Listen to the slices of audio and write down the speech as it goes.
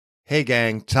Hey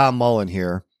gang, Tom Mullen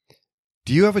here.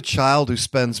 Do you have a child who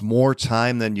spends more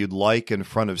time than you'd like in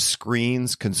front of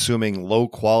screens consuming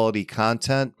low-quality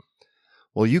content?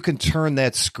 Well, you can turn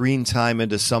that screen time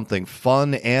into something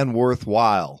fun and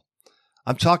worthwhile.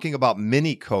 I'm talking about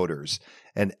Mini Coders,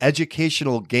 an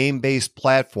educational game-based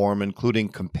platform including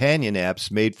companion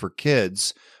apps made for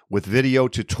kids with video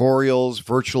tutorials,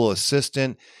 virtual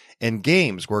assistant, and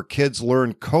games where kids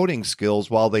learn coding skills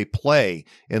while they play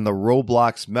in the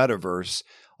Roblox metaverse,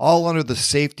 all under the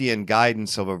safety and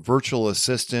guidance of a virtual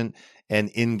assistant and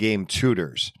in-game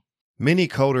tutors. Mini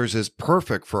Coders is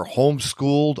perfect for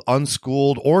homeschooled,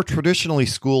 unschooled, or traditionally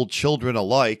schooled children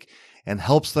alike and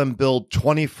helps them build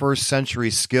 21st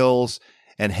century skills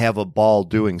and have a ball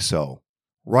doing so.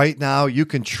 Right now, you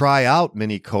can try out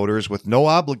Mini Coders with no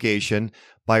obligation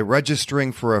by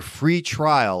registering for a free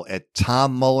trial at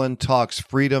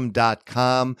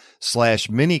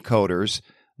tommullentalksfreedom.com/minicoders.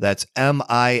 That's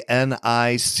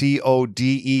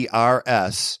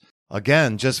MINICODERS.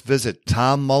 Again, just visit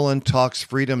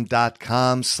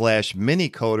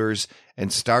tommullentalksfreedom.com/minicoders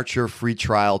and start your free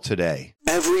trial today.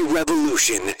 Every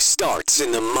revolution starts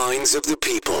in the minds of the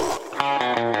people.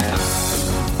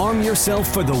 Arm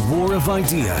yourself for the war of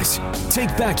ideas. Take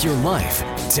back your life.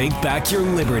 Take back your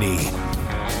liberty.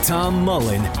 Tom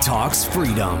Mullen Talks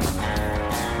Freedom.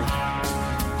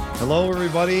 Hello,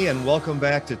 everybody, and welcome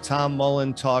back to Tom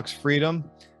Mullen Talks Freedom.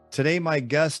 Today, my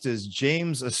guest is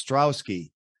James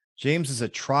Ostrowski. James is a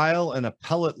trial and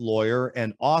appellate lawyer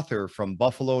and author from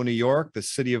Buffalo, New York, the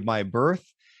city of my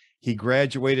birth. He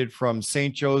graduated from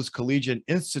St. Joe's Collegiate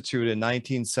Institute in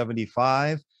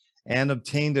 1975 and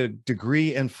obtained a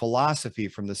degree in philosophy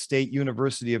from the State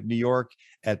University of New York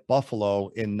at Buffalo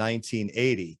in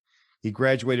 1980. He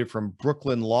graduated from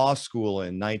Brooklyn Law School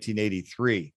in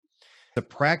 1983. A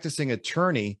practicing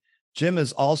attorney, Jim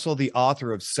is also the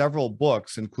author of several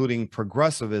books, including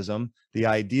Progressivism, The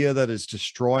Idea That Is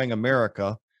Destroying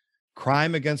America,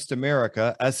 Crime Against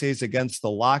America, Essays Against the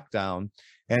Lockdown,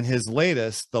 and his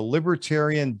latest, The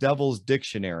Libertarian Devil's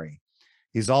Dictionary.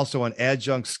 He's also an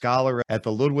adjunct scholar at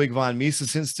the Ludwig von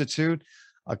Mises Institute,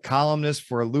 a columnist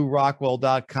for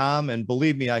LouRockwell.com, and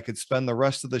believe me, I could spend the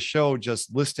rest of the show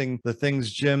just listing the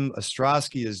things Jim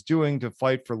Ostrowski is doing to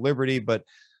fight for liberty, but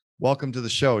welcome to the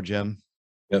show, Jim.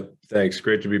 Yep, thanks.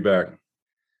 Great to be back.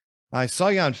 I saw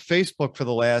you on Facebook for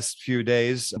the last few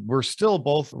days. We're still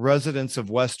both residents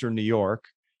of Western New York,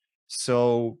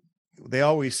 so they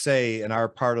always say in our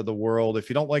part of the world, if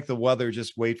you don't like the weather,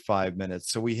 just wait 5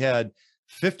 minutes. So we had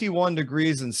 51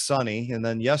 degrees and sunny, and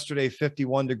then yesterday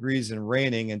 51 degrees and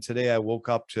raining, and today I woke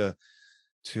up to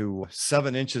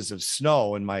 7 inches of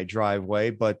snow in my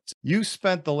driveway. But you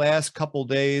spent the last couple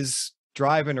days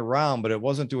driving around, but it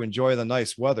wasn't to enjoy the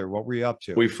nice weather. What were you up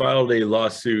to? We filed a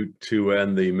lawsuit to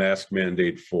end the mask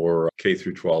mandate for K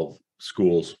through 12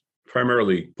 schools,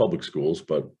 primarily public schools,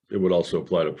 but it would also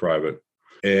apply to private.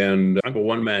 And I'm a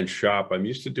one-man shop. I'm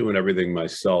used to doing everything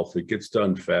myself. It gets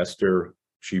done faster,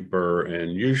 cheaper,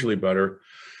 and usually better.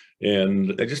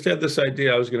 And I just had this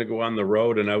idea. I was going to go on the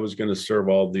road and I was going to serve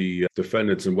all the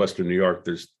defendants in Western New York.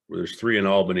 There's 3 in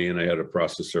Albany, and I had a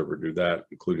process server do that,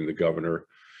 including the governor.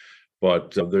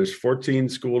 But there's 14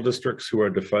 school districts who are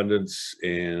defendants,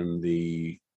 and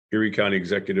the Erie County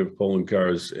Executive Polling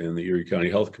Cars and the Erie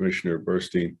County Health Commissioner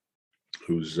Burstein,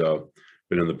 who's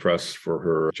been in the press for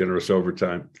her generous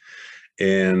overtime.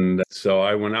 And so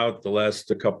I went out the last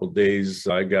couple of days.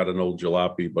 I got an old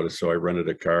jalopy, but so I rented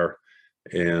a car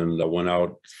and I went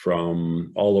out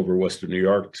from all over Western New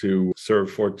York to serve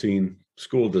 14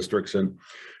 school districts. And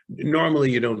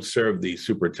normally you don't serve the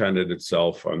superintendent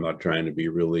itself. I'm not trying to be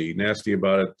really nasty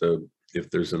about it, if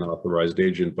there's an authorized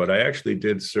agent, but I actually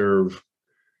did serve,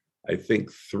 I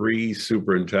think, 3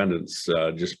 superintendents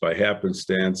just by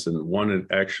happenstance. And one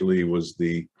actually was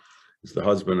the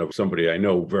husband of somebody I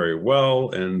know very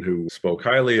well and who spoke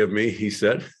highly of me, he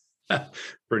said.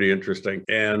 Pretty interesting.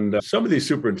 And some of these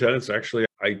superintendents, actually,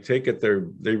 I take it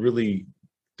they really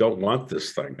don't want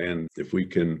this thing. And if we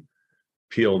can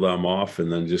peel them off and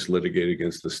then just litigate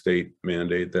against the state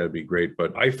mandate, that'd be great.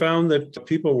 But I found that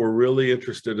people were really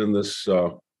interested in this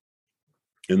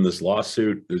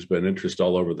lawsuit. There's been interest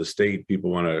all over the state.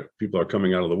 People are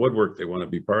coming out of the woodwork. They want to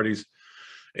be parties.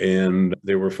 And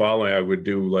they were following. I would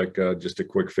do like just a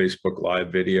quick Facebook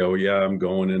Live video. Yeah, I'm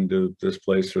going into this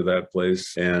place or that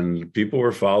place, and people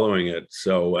were following it.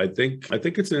 So I think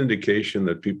it's an indication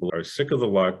that people are sick of the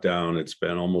lockdown. It's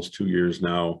been almost 2 years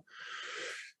now.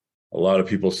 A lot of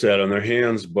people sat on their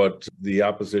hands, but the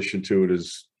opposition to it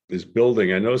is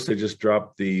building. I noticed they just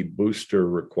dropped the booster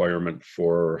requirement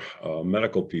for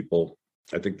medical people.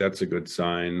 I think that's a good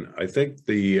sign. I think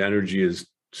the energy is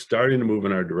starting to move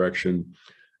in our direction.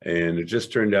 And it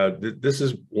just turned out this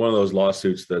is one of those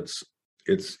lawsuits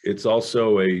it's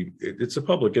also it's a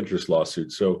public interest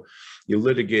lawsuit. So you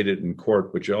litigate it in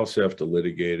court, but you also have to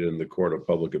litigate it in the court of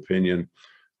public opinion.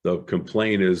 The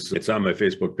complaint it's on my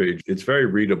Facebook page. It's very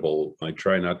readable. I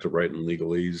try not to write in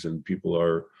legalese, and people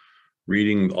are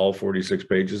reading all 46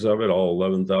 pages of it, all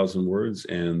 11,000 words,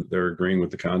 and they're agreeing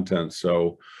with the content.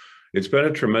 So it's been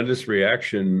a tremendous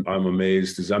reaction. I'm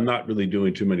amazed because I'm not really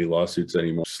doing too many lawsuits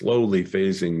anymore, slowly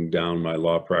phasing down my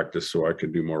law practice so I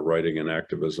can do more writing and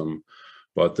activism.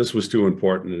 But this was too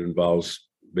important. It involves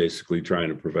basically trying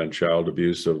to prevent child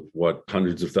abuse of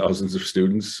hundreds of thousands of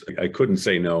students. I couldn't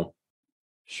say no.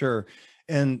 Sure.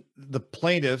 And the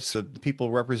plaintiffs, the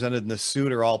people represented in the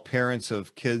suit, are all parents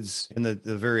of kids in the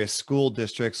various school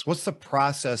districts. What's the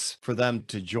process for them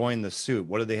to join the suit?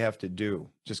 What do they have to do?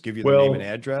 Just give you the name and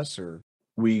address, or?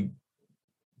 We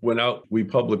went out, we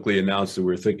publicly announced that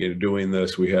we were thinking of doing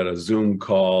this. We had a Zoom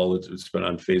call. It's been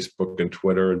on Facebook and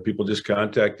Twitter, and people just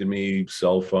contacted me,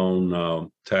 cell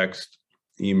phone, text,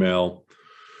 email,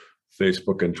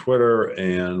 Facebook and Twitter.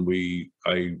 And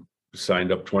I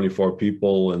signed up 24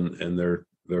 people and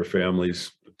their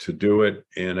families to do it.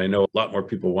 And I know a lot more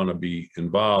people want to be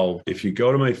involved. If you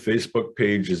go to my Facebook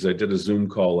pages, I did a Zoom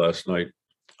call last night.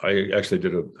 I actually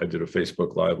did a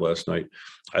Facebook Live last night.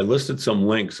 I listed some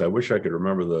links. I wish I could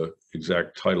remember the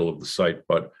exact title of the site,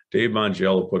 but Dave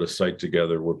Mangiello put a site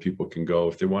together where people can go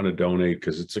if they want to donate,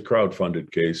 because it's a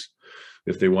crowdfunded case.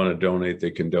 If they want to donate,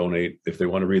 they can donate. If they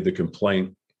want to read the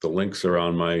complaint, the links are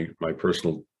on my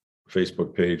personal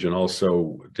Facebook page and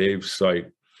also Dave's site.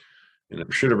 And I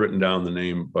should have written down the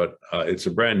name, but it's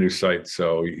a brand new site.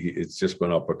 So it's just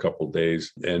been up a couple of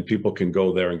days, and people can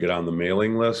go there and get on the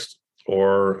mailing list.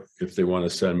 Or if they want to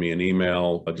send me an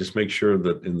email, just make sure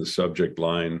that in the subject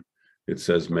line, it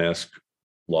says mask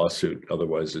lawsuit.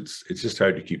 Otherwise, it's just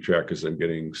hard to keep track because I'm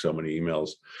getting so many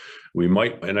emails. We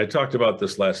might, and I talked about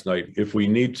this last night, if we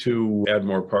need to add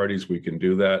more parties, we can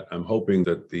do that. I'm hoping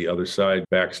that the other side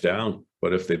backs down.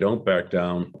 But if they don't back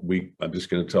down, I'm just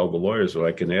going to tell the lawyers, well,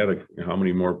 I can add how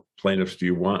many more plaintiffs do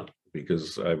you want?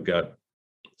 Because I've got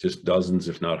just dozens,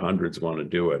 if not hundreds, want to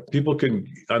do it.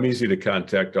 I'm easy to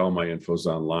contact. All my info's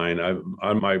online. I'm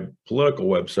on my political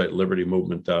website,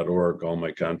 libertymovement.org. All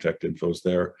my contact info's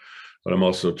there. But I'm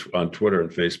also on Twitter and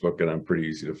Facebook, and I'm pretty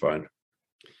easy to find.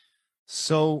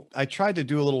 So I tried to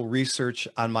do a little research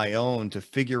on my own to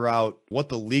figure out what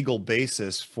the legal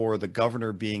basis for the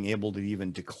governor being able to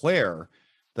even declare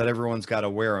that everyone's got to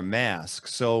wear a mask.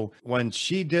 So when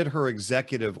she did her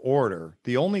executive order,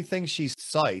 the only thing she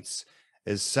cites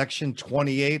is Section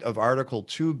 28 of Article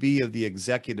 2B of the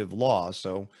executive law.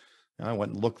 So I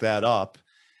went and looked that up.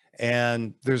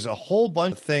 And there's a whole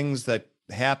bunch of things that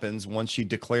happens once she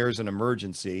declares an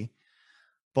emergency.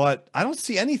 But I don't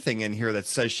see anything in here that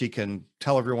says she can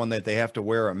tell everyone that they have to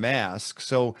wear a mask.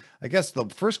 So I guess the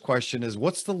first question is,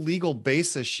 what's the legal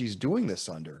basis she's doing this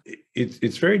under?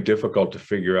 It's very difficult to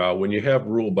figure out. When you have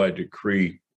rule by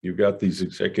decree, you've got these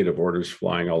executive orders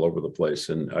flying all over the place.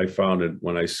 And I found it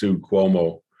when I sued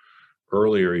Cuomo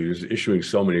earlier, he was issuing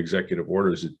so many executive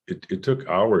orders. It took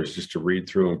hours just to read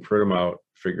through and print them out,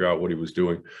 figure out what he was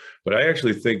doing. But I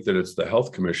actually think that it's the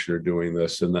health commissioner doing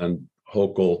this. And then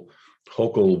Hochul,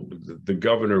 the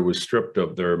governor was stripped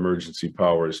of their emergency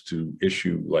powers to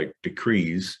issue like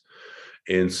decrees.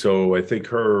 And so I think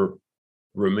her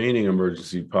remaining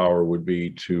emergency power would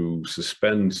be to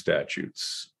suspend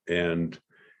statutes. And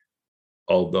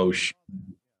although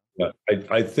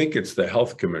I think it's the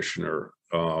health commissioner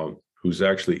who's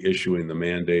actually issuing the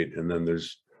mandate. And then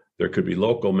there could be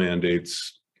local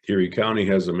mandates. Erie County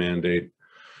has a mandate.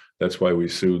 That's why we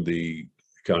sued the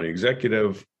county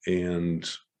executive. And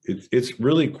it's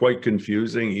really quite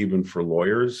confusing even for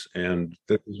lawyers. And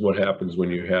this is what happens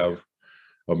when you have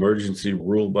emergency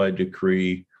rule by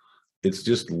decree. It's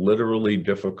just literally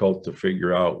difficult to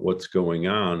figure out what's going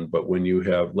on. But when you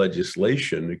have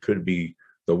legislation, it could be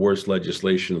the worst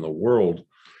legislation in the world,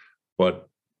 but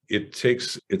it's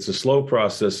a slow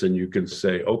process, and you can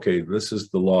say, okay, this is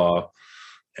the law,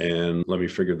 and let me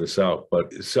figure this out.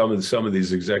 But some of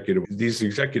these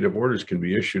executive orders can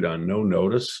be issued on no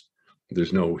notice.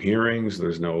 There's no hearings,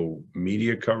 there's no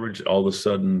media coverage. All of a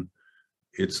sudden,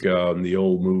 it's the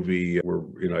old movie where,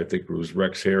 I think it was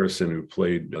Rex Harrison who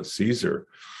played Caesar.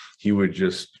 He would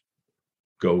just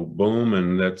go boom,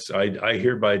 and that's I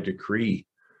hereby decree,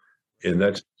 and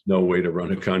that's no way to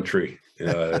run a country.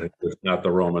 It's not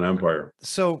the Roman Empire.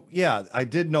 So, yeah, I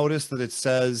did notice that it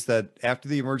says that after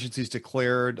the emergency is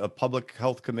declared, a public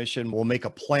health commission will make a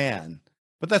plan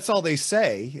But that's all they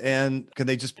say. And can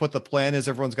they just put the plan is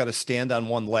everyone's got to stand on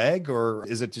one leg, or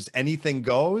is it just anything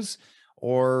goes?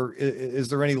 Or is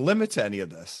there any limit to any of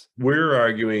this? We're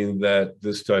arguing that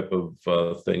this type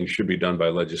of thing should be done by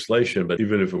legislation, but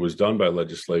even if it was done by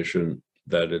legislation,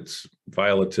 that it's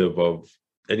violative of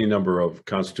any number of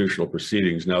constitutional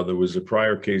proceedings. Now, there was a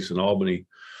prior case in Albany,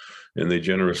 and they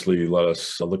generously let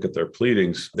us look at their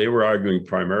pleadings. They were arguing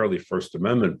primarily First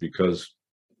Amendment because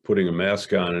putting a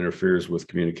mask on interferes with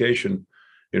communication,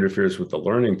 interferes with the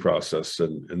learning process,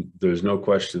 and there's no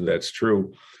question that's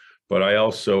true. But I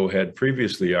also had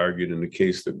previously argued in a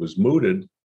case that was mooted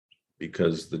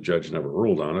because the judge never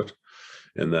ruled on it.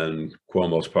 And then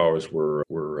Cuomo's powers were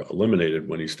eliminated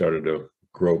when he started to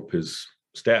grope his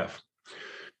staff.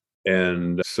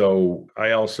 And so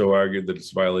I also argued that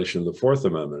it's a violation of the Fourth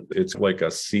Amendment. It's like a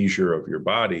seizure of your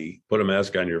body, put a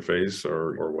mask on your face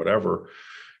or whatever.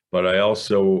 But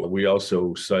we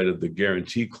also cited the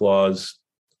guarantee clause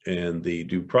and the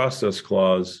due process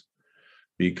clause,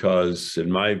 because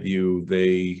in my view,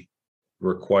 they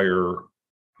require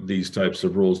these types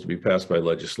of rules to be passed by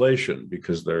legislation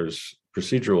because there's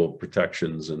procedural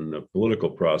protections in the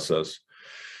political process,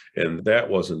 and that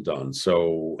wasn't done.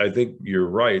 So I think you're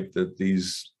right that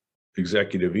these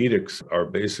executive edicts are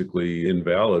basically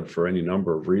invalid for any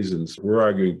number of reasons. We're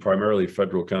arguing primarily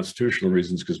federal constitutional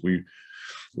reasons because we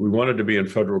wanted to be in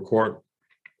federal court.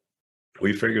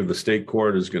 We figured the state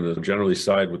court is going to generally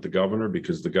side with the governor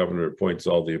because the governor appoints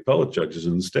all the appellate judges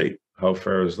in the state. How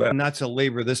fair is that? Not to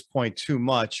labor this point too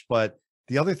much, but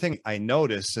the other thing I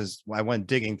noticed as I went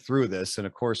digging through this, and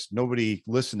of course, nobody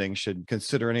listening should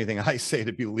consider anything I say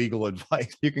to be legal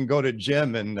advice. You can go to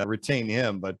Jim and retain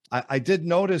him. But I did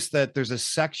notice that there's a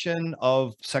section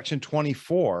of Section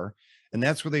 24, and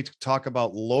that's where they talk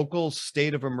about local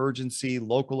state of emergency,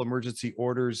 local emergency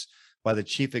orders by the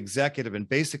chief executive. And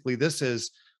basically this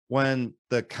is when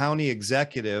the county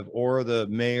executive or the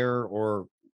mayor or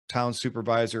town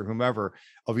supervisor, whomever,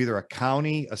 of either a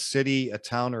county, a city, a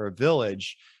town, or a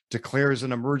village declares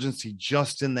an emergency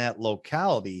just in that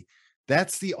locality.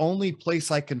 That's the only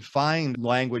place I can find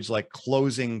language like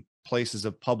closing places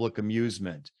of public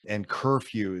amusement and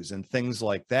curfews and things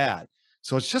like that.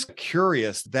 So it's just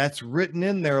curious that's written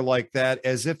in there like that,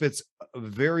 as if it's a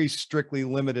very strictly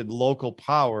limited local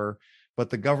power. But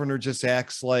the governor just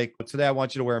acts like, today I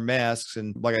want you to wear masks.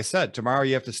 And like I said, tomorrow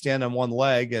you have to stand on one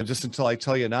leg, and just until I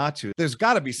tell you not to. There's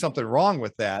got to be something wrong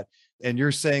with that. And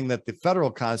you're saying that the federal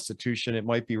constitution, it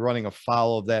might be running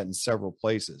afoul of that in several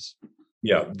places.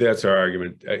 Yeah, that's our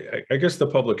argument. I guess the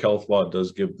public health law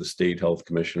does give the state health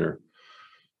commissioner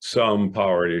some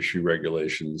power to issue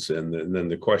regulations. And then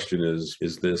the question is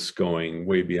this going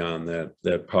way beyond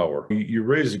that power? You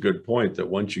raise a good point that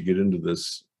once you get into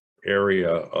this area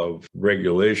of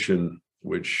regulation,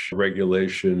 which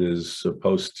regulation is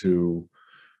supposed to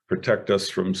protect us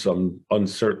from some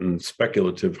uncertain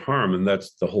speculative harm, and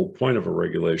that's the whole point of a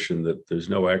regulation, that there's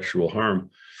no actual harm.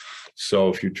 So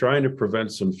if you're trying to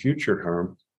prevent some future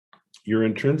harm, you're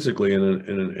intrinsically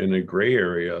in a gray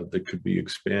area that could be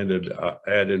expanded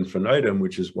ad infinitum,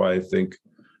 which is why I think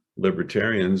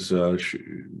libertarians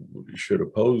should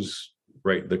oppose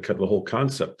the whole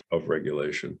concept of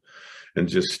regulation and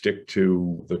just stick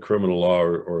to the criminal law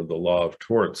or the law of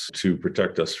torts to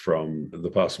protect us from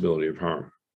the possibility of harm.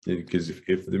 Because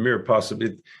if the mere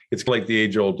possibility, it's like the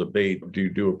age-old debate, do you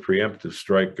do a preemptive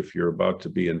strike if you're about to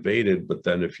be invaded, but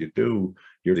then if you do,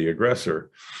 you're the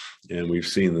aggressor? And we've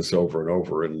seen this over and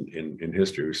over in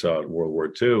history. We saw it in World War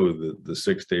II, the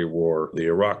Six-Day War, the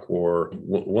Iraq War.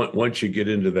 Once you get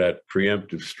into that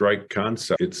preemptive strike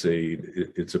concept, it's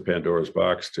a Pandora's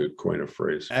box, to coin a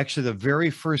phrase. Actually, the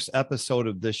very first episode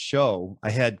of this show,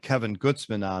 I had Kevin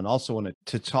Gutzman on, also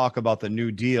to talk about the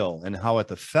New Deal and how at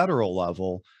the federal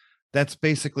level, that's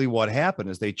basically what happened,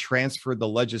 is they transferred the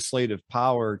legislative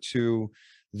power to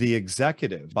the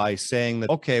executive by saying that,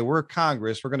 okay, we're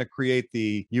Congress, we're going to create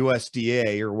the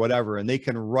USDA or whatever, and they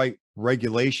can write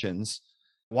regulations.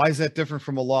 Why is that different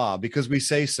from a law? Because we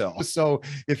say so. So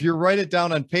if you write it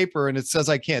down on paper and it says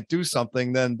I can't do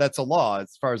something, then that's a law.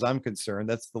 As far as I'm concerned,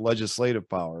 that's the legislative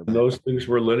power. And those things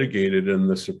were litigated in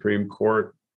the Supreme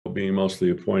Court, being mostly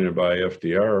appointed by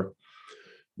FDR.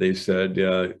 They said,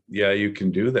 yeah, you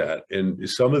can do that. And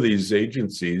some of these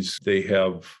agencies, they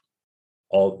have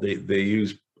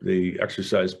they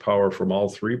exercise power from all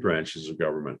three branches of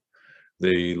government.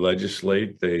 They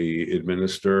legislate, they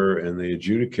administer, and they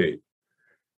adjudicate.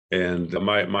 And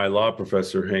my law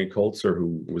professor, Hank Holzer,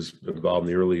 who was involved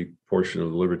in the early portion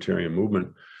of the libertarian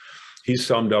movement, He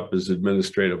summed up his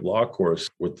administrative law course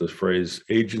with the phrase,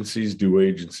 agencies do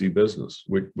agency business,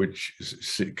 which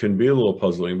can be a little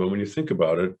puzzling, but when you think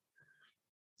about it,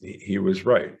 he was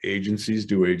right. Agencies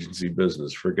do agency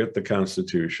business. Forget the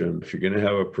Constitution. If you're going to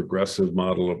have a progressive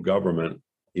model of government,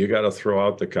 you got to throw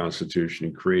out the Constitution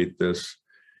and create this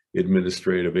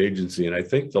administrative agency. And I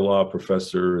think the law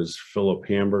professor is Philip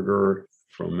Hamburger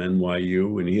from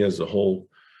NYU, and he has a whole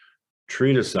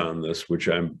treatise on this, which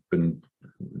I've been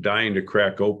dying to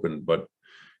crack open. But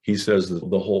he says that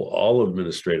all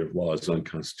administrative law is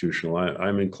unconstitutional.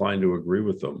 I'm inclined to agree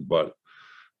with them, but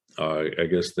I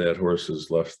guess that horse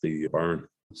has left the barn.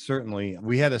 Certainly.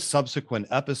 We had a subsequent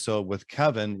episode with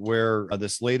Kevin where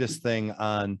this latest thing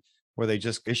on where they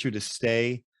just issued a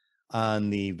stay on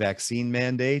the vaccine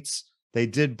mandates, they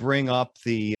did bring up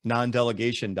the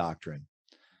non-delegation doctrine.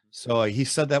 So he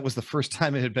said that was the first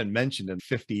time it had been mentioned in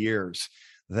 50 years.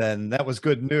 Then that was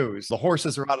good news. The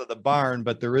horses are out of the barn,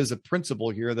 but there is a principle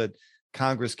here that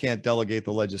Congress can't delegate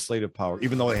the legislative power,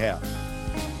 even though they have.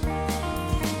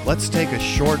 Let's take a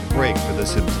short break for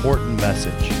this important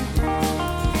message.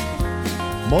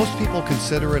 Most people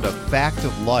consider it a fact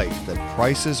of life that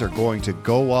prices are going to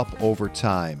go up over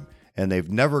time, and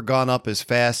they've never gone up as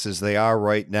fast as they are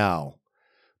right now.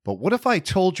 But what if I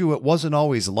told you it wasn't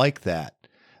always like that?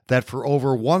 That for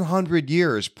over 100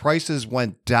 years, prices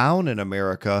went down in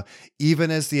America even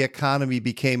as the economy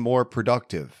became more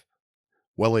productive?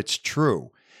 Well, it's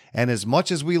true. And as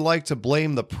much as we like to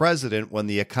blame the president when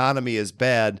the economy is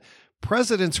bad,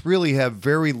 presidents really have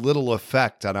very little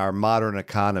effect on our modern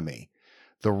economy.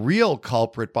 The real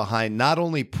culprit behind not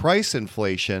only price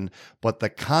inflation, but the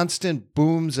constant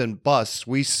booms and busts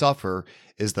we suffer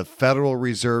is the Federal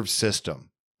Reserve System.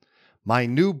 My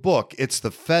new book, It's the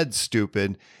Fed,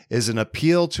 Stupid, is an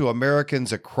appeal to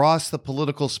Americans across the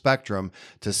political spectrum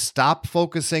to stop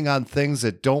focusing on things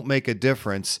that don't make a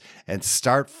difference and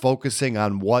start focusing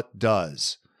on what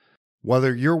does.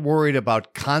 Whether you're worried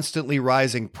about constantly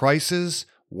rising prices,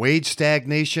 wage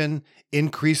stagnation,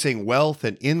 increasing wealth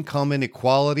and income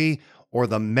inequality, or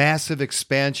the massive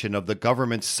expansion of the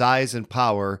government's size and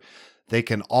power, they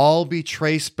can all be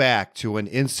traced back to an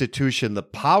institution the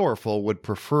powerful would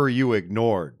prefer you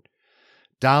ignored.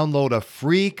 Download a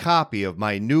free copy of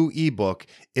my new ebook,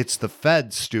 It's the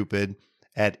Fed, Stupid,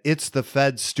 at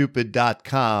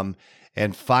itsthefedstupid.com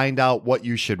and find out what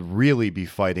you should really be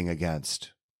fighting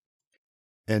against.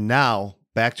 And now,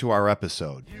 back to our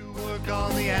episode. You work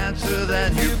on the answer,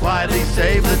 then you quietly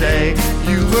save the day.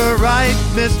 You were right,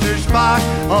 Mr. Spock,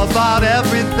 about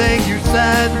everything you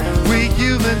said. We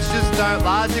humans just aren't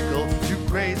logical, too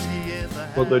crazy in the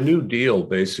head. Well, the New Deal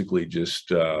basically just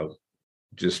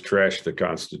trashed the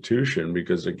Constitution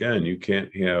because, again, you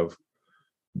can't have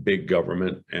big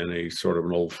government and a sort of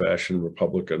an old-fashioned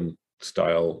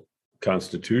Republican-style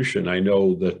Constitution. I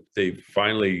know that they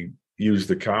finally used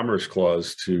the Commerce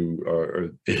Clause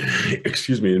to,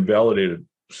 invalidated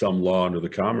some law under the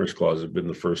Commerce Clause. It's been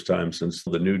the first time since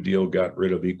the New Deal got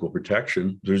rid of equal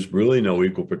protection. There's really no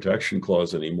equal protection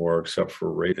clause anymore except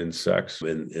for race and sex.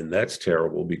 And that's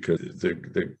terrible because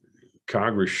the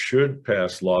Congress should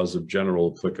pass laws of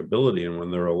general applicability. And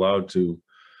when they're allowed to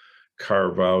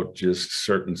carve out just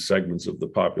certain segments of the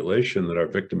population that are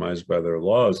victimized by their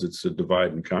laws, it's a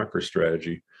divide and conquer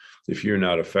strategy. If you're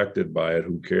not affected by it,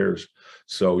 who cares?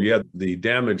 So yeah, the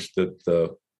damage that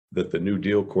the New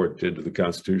Deal court did to the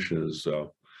Constitution is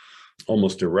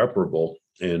almost irreparable.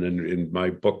 And in my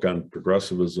book on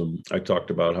progressivism, I talked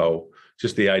about how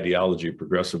just the ideology of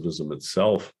progressivism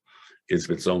itself is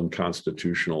its own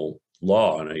constitutional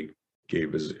law. And I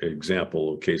gave as an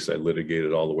example a case I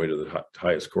litigated all the way to the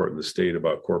highest court in the state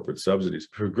about corporate subsidies.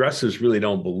 Progressives really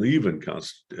don't believe in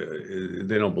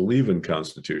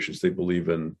constitutions. They believe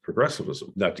in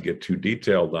progressivism. Not to get too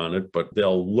detailed on it, but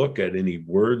they'll look at any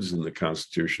words in the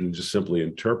Constitution and just simply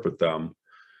interpret them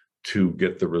to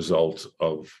get the result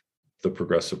of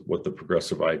what the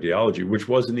progressive ideology, which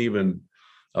wasn't even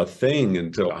a thing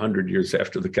until 100 years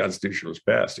after the Constitution was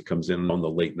passed. It comes in the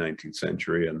late 19th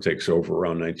century and takes over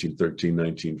around 1913,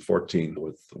 1914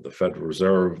 with the Federal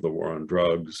Reserve, the war on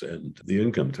drugs, and the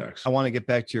income tax. I want to get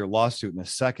back to your lawsuit in a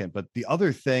second, but the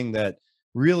other thing that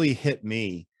really hit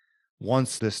me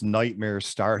once this nightmare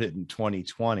started in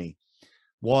 2020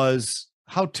 was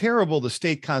how terrible the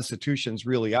state constitutions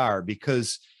really are,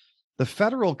 because the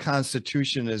federal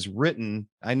constitution is written,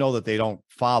 I know that they don't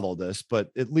follow this, but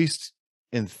at least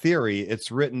in theory, it's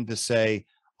written to say,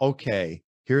 okay,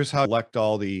 here's how to elect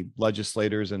all the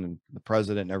legislators and the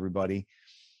president and everybody.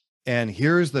 And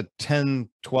here's the 10,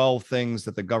 12 things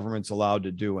that the government's allowed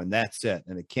to do. And that's it.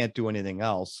 And it can't do anything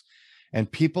else.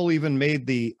 And people even made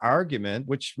the argument,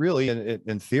 which really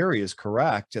in theory is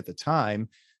correct at the time,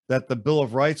 that the Bill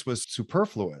of Rights was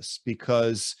superfluous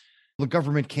because the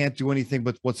government can't do anything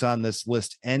but what's on this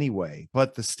list anyway.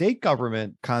 But the state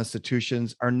government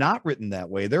constitutions are not written that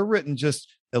way. They're written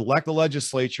just elect the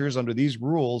legislatures under these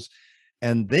rules,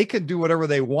 and they can do whatever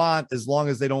they want as long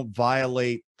as they don't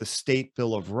violate the state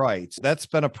Bill of Rights. That's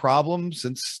been a problem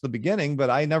since the beginning, but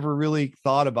I never really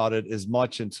thought about it as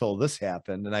much until this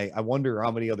happened. And I wonder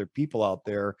how many other people out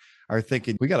there are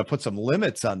thinking we got to put some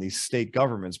limits on these state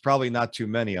governments. Probably not too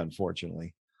many,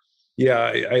 unfortunately. Yeah,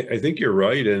 I think you're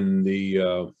right. And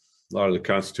a lot of the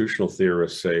constitutional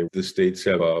theorists say the states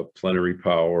have a plenary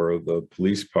power, the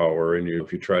police power. And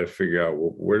if you try to figure out,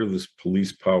 well, where does this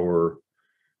police power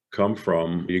come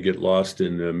from, you get lost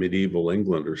in medieval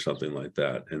England or something like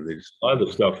that. And a lot of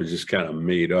the stuff is just kind of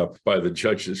made up by the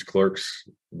judges, clerks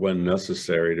when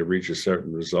necessary to reach a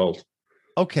certain result.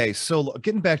 Okay, so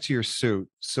getting back to your suit.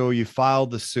 So you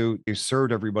filed the suit, you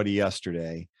served everybody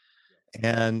yesterday.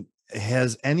 And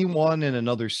has anyone in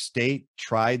another state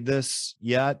tried this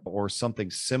yet or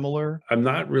something similar? I'm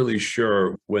not really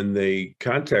sure. When they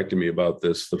contacted me about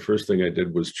this, the first thing I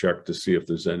did was check to see if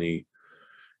there's any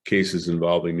cases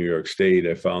involving New York State.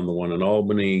 I found the one in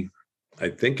Albany. I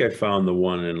think I found the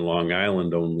one in Long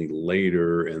Island only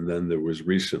later. And then there was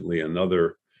recently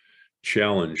another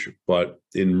challenge. But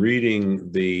in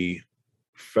reading the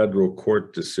federal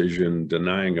court decision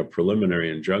denying a preliminary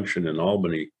injunction in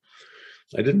Albany,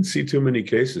 I didn't see too many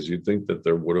cases. You'd think that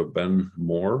there would have been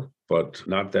more, but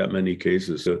not that many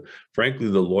cases. Frankly,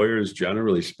 the lawyers,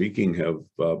 generally speaking, have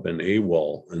been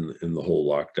AWOL in the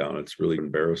whole lockdown. It's really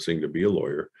embarrassing to be a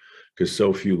lawyer because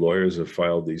so few lawyers have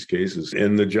filed these cases.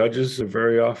 And the judges have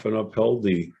very often upheld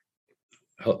the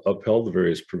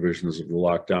various provisions of the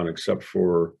lockdown, except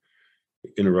for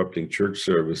interrupting church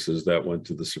services that went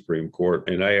to the Supreme Court.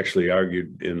 And I actually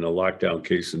argued in a lockdown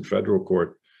case in federal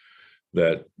court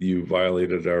that you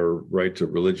violated our right to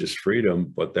religious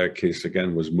freedom, but that case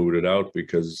again was mooted out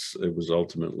because it was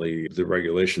ultimately, the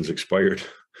regulations expired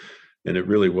and it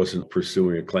really wasn't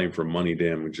pursuing a claim for money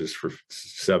damages for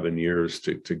 7 years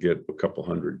to get a couple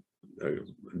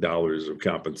 $100 of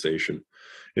compensation.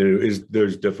 And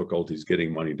there's difficulties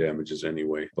getting money damages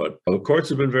anyway, but the courts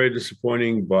have been very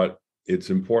disappointing, but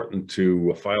it's important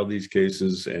to file these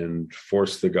cases and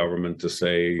force the government to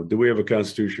say, do we have a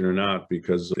constitution or not?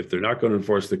 Because if they're not going to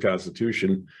enforce the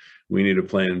Constitution, we need a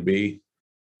plan B.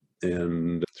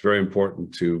 And it's very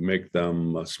important to make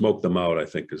them smoke them out, I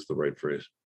think is the right phrase.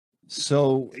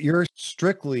 So you're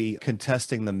strictly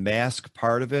contesting the mask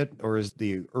part of it, or is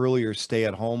the earlier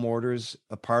stay-at-home orders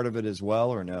a part of it as well,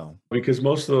 or no? Because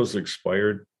most of those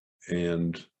expired,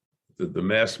 and the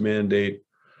mask mandate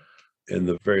and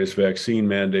the various vaccine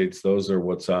mandates, those are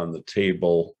what's on the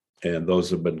table. And those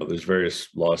have been, there's various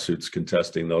lawsuits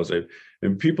contesting those.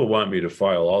 And people want me to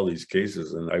file all these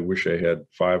cases, and I wish I had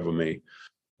 5 of me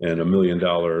and $1 million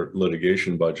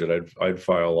litigation budget. I'd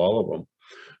file all of them.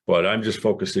 But I'm just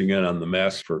focusing in on the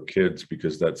mask for kids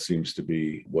because that seems to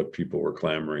be what people were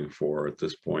clamoring for at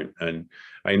this point. And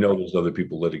I know there's other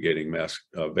people litigating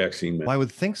vaccine. Well, I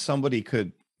would think somebody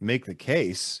could make the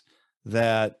case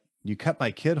that you kept my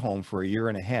kid home for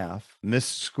 1.5 years,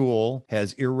 missed school,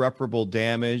 has irreparable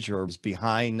damage, or is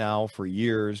behind now for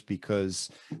years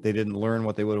because they didn't learn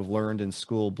what they would have learned in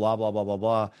school, blah, blah, blah, blah,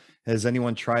 blah. Has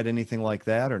anyone tried anything like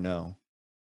that or no?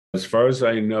 As far as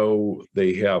I know,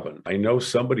 they haven't. I know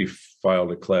somebody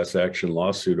filed a class action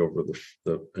lawsuit over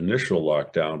the initial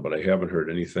lockdown, but I haven't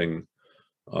heard anything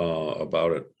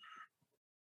about it.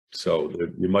 So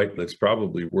it's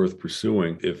probably worth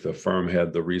pursuing if the firm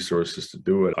had the resources to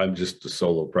do it. I'm just a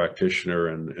solo practitioner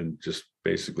and just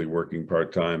basically working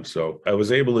part-time. So I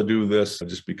was able to do this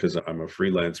just because I'm a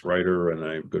freelance writer and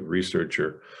I'm a good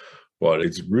researcher, but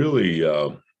it's really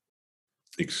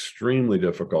extremely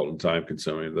difficult and time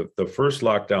consuming. The first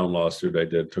lockdown lawsuit I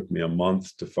did took me a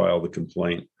month to file the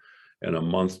complaint and a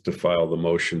month to file the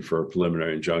motion for a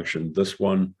preliminary injunction. This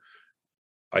one,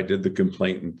 I did the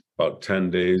complaint in about 10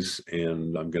 days,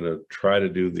 and I'm going to try to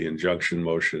do the injunction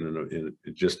motion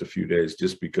in just a few days,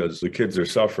 just because the kids are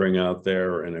suffering out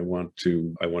there, and I want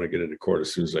to get into court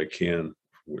as soon as I can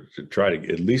to try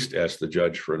to at least ask the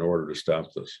judge for an order to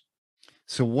stop this.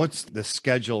 So what's the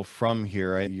schedule from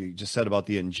here? You just said about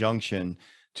the injunction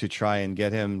to try and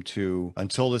get him to,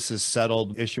 until this is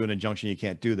settled, issue an injunction, you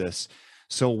can't do this.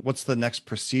 So what's the next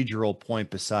procedural point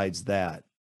besides that?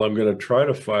 I'm going to try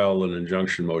to file an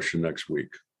injunction motion next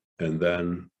week, and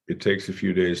then it takes a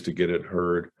few days to get it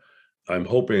heard. I'm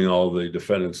hoping all the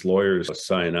defendants' lawyers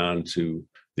sign on to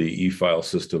the e-file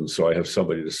system, so I have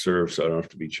somebody to serve, so I don't have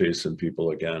to be chasing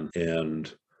people again.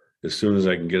 And as soon as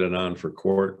I can get it on for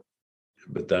court,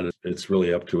 but then it's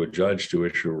really up to a judge to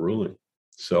issue a ruling.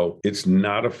 So it's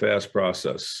not a fast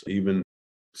process, even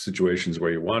situations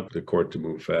where you want the court to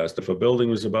move fast. If a building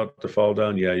was about to fall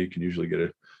down, yeah, you can usually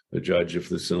get a judge.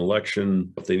 If it's an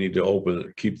election, if they need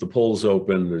to keep the polls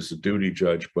open, there's a duty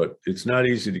judge, but it's not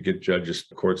easy to get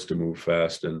courts to move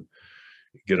fast and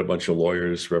get a bunch of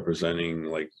lawyers representing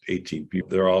like 18 people.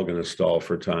 They're all going to stall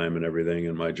for time and everything.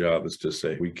 And my job is to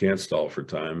say, we can't stall for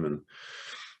time. And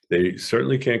they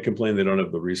certainly can't complain they don't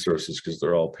have the resources, because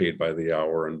they're all paid by the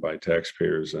hour and by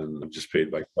taxpayers, and just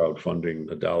paid by crowdfunding,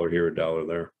 a dollar here, a dollar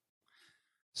there.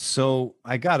 So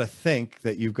I got to think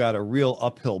that you've got a real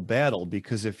uphill battle,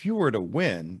 because if you were to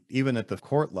win, even at the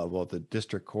court level, at the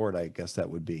district court, I guess that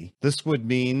would be, this would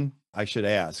mean, I should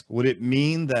ask, would it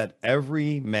mean that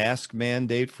every mask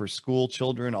mandate for school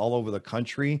children all over the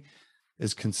country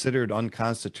is considered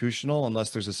unconstitutional unless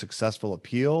there's a successful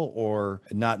appeal, or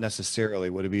not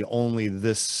necessarily? Would it be only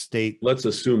this state? Let's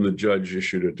assume the judge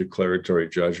issued a declaratory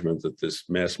judgment that this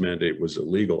mask mandate was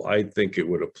illegal. I think it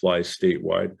would apply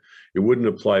statewide. It wouldn't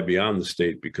apply beyond the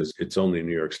state because it's only a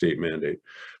New York State mandate.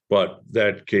 But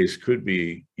that case could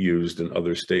be used in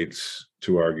other states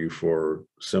to argue for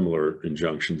similar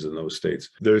injunctions in those states.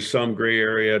 There's some gray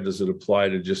area. Does it apply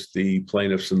to just the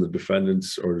plaintiffs and the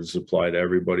defendants, or does it apply to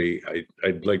everybody?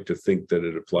 I'd like to think that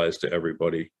it applies to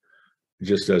everybody,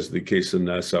 just as the case in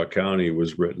Nassau County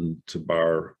was written to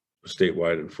bar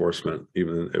statewide enforcement,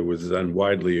 even it was then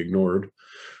widely ignored,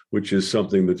 which is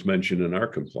something that's mentioned in our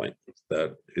complaint,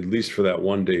 that at least for that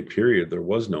 1 day period, there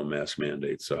was no mask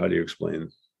mandate. So how do you explain,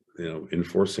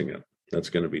 enforcing it? That's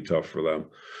going to be tough for them.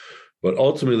 But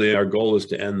ultimately, our goal is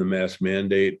to end the mask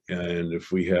mandate. And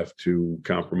if we have to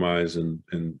compromise and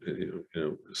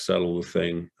settle the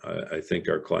thing, I think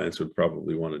our clients would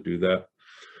probably want to do that.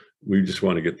 We just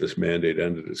want to get this mandate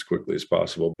ended as quickly as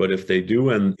possible. But if they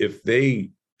do, and if they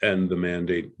end the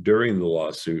mandate during the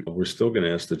lawsuit, we're still going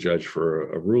to ask the judge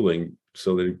for a ruling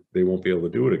so that they won't be able to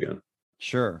do it again.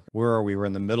 Sure. Where are we? We're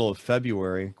in the middle of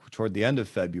February, toward the end of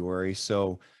February.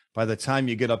 So by the time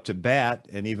you get up to bat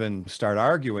and even start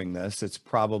arguing this, it's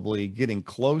probably getting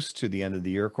close to the end of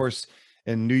the year. Of course,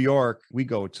 in New York, we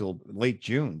go till late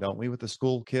June, don't we, with the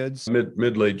school kids?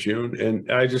 Late June.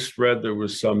 And I just read there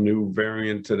was some new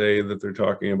variant today that they're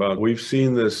talking about. We've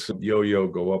seen this yo-yo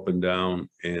go up and down,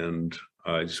 and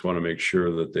I just want to make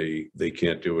sure that they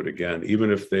can't do it again.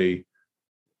 Even if they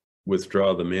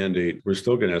withdraw the mandate, we're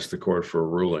still going to ask the court for a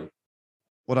ruling.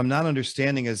 What I'm not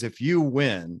understanding is, if you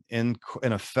win in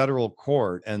a federal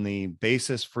court and the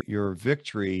basis for your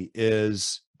victory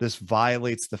is this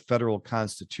violates the federal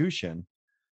constitution,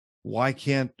 why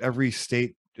can't every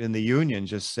state in the union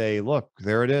just say, look,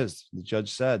 there it is, the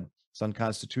judge said it's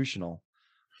unconstitutional?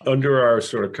 Under our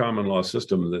sort of common law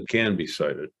system, that can be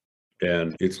cited,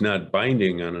 and it's not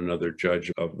binding on another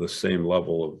judge of the same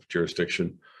level of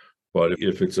jurisdiction. But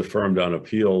if it's affirmed on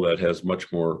appeal, that has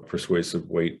much more persuasive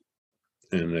weight.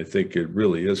 And I think it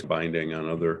really is binding on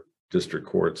other district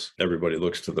courts. Everybody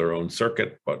looks to their own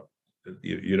circuit, but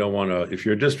you don't want to, if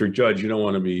you're a district judge, you don't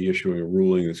want to be issuing a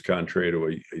ruling that's contrary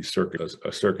to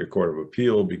a circuit court of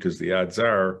appeal, because the odds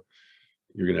are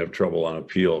you're going to have trouble on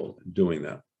appeal doing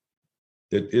that.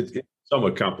 It's a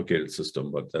somewhat complicated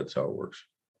system, but that's how it works.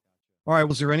 All right.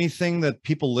 Was there anything that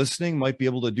people listening might be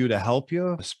able to do to help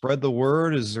you spread the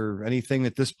word? Is there anything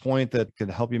at this point that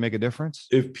could help you make a difference?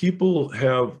 If people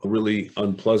have really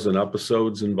unpleasant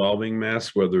episodes involving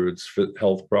masks, whether it's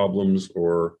health problems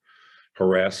or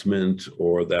harassment,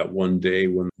 or that one day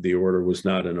when the order was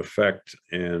not in effect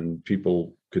and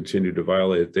people continue to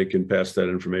violate it, they can pass that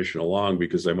information along,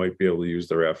 because I might be able to use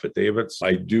their affidavits.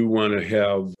 I do want to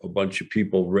have a bunch of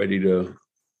people ready to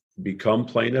become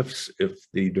plaintiffs if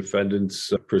the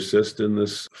defendants persist in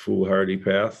this foolhardy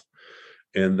path.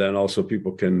 And then also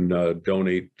people can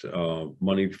donate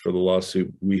money for the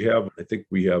lawsuit. I think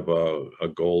we have a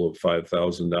goal of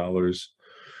 $5,000,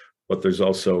 but there's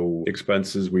also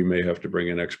expenses. We may have to bring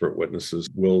in expert witnesses.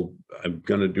 I'm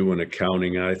going to do an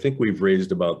accounting. I think we've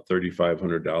raised about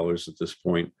 $3,500 at this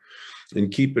point.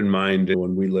 And keep in mind,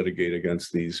 when we litigate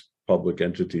against these public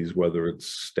entities, whether it's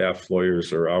staff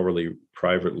lawyers or hourly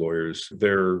private lawyers,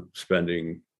 they're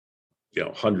spending,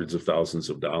 hundreds of thousands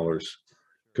of dollars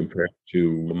compared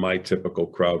to my typical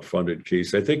crowd-funded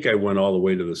case. I think I went all the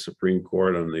way to the Supreme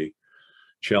Court on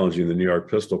challenging the New York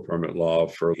pistol permit law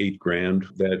for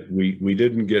 $8,000. That we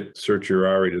didn't get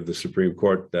certiorari to the Supreme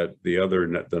Court that the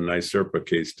NYSERPA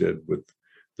case did with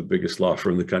the biggest law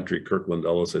firm in the country, Kirkland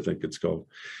Ellis, I think it's called.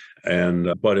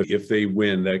 But if they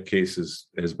win, that case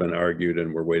has been argued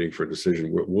and we're waiting for a decision.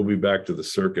 We'll be back to the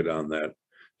circuit on that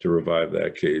to revive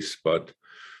that case. But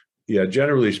yeah,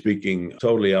 generally speaking,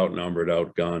 totally outnumbered,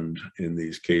 outgunned in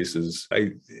these cases.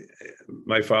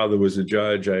 My father was a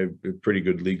judge. I have pretty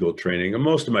good legal training, and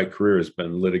most of my career has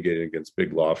been litigating against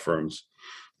big law firms.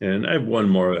 And I've won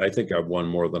more. I think I've won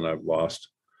more than I've lost.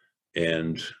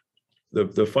 And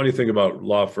the funny thing about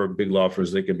big law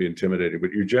firms, they can be intimidating,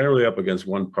 but you're generally up against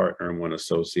one partner and one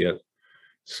associate.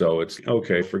 So it's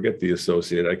okay, forget the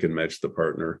associate. I can match the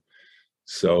partner.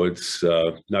 So it's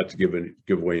not to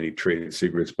give away any trade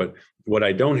secrets, but what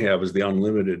I don't have is the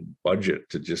unlimited budget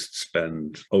to just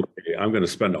spend, okay, I'm going to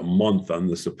spend a month on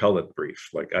this appellate brief.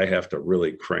 Like, I have to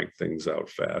really crank things out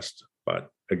fast. But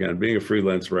again, being a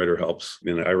freelance writer helps,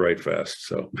 and I write fast.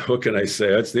 So what can I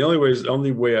say? That's the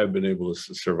only way I've been able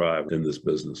to survive in this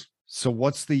business. So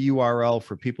what's the URL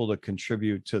for people to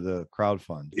contribute to the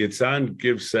crowdfund? It's on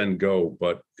Give, Send, Go,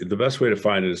 but the best way to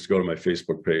find it is to go to my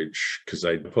Facebook page, because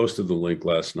I posted the link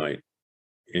last night,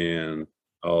 and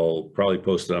I'll probably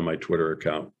post it on my Twitter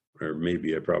account, or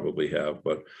maybe I probably have.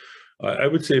 But I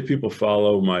would say if people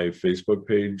follow my Facebook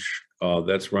page,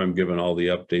 that's where I'm giving all the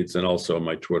updates, and also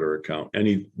my Twitter account,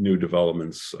 any new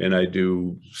developments. And I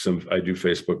do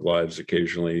Facebook Lives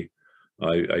occasionally.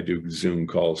 I do Zoom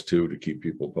calls too to keep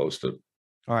people posted.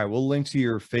 All right, we'll link to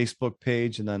your Facebook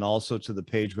page and then also to the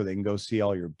page where they can go see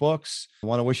all your books. I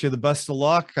want to wish you the best of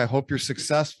luck. I hope you're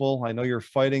successful. I know you're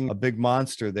fighting a big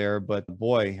monster there, but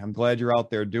boy, I'm glad you're out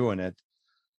there doing it.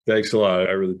 Thanks a lot.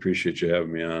 I really appreciate you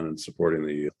having me on and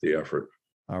supporting the effort.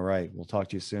 All right, we'll talk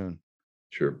to you soon.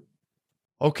 Sure.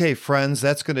 Okay, friends,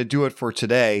 that's going to do it for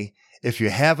today. If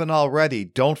you haven't already,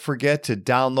 don't forget to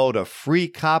download a free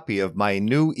copy of my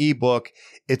new ebook,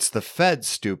 It's the Fed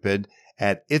Stupid,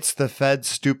 at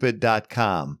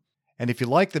itsthefedstupid.com. And if you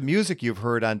like the music you've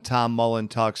heard on Tom Mullen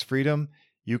Talks Freedom,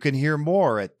 you can hear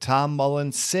more at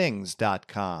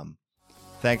tommullensings.com.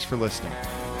 Thanks for listening.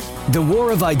 The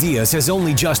war of ideas has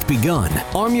only just begun.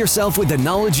 Arm yourself with the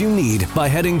knowledge you need by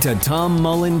heading to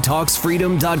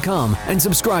tommullentalksfreedom.com and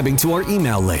subscribing to our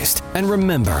email list. And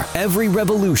remember, every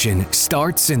revolution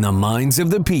starts in the minds of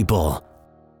the people.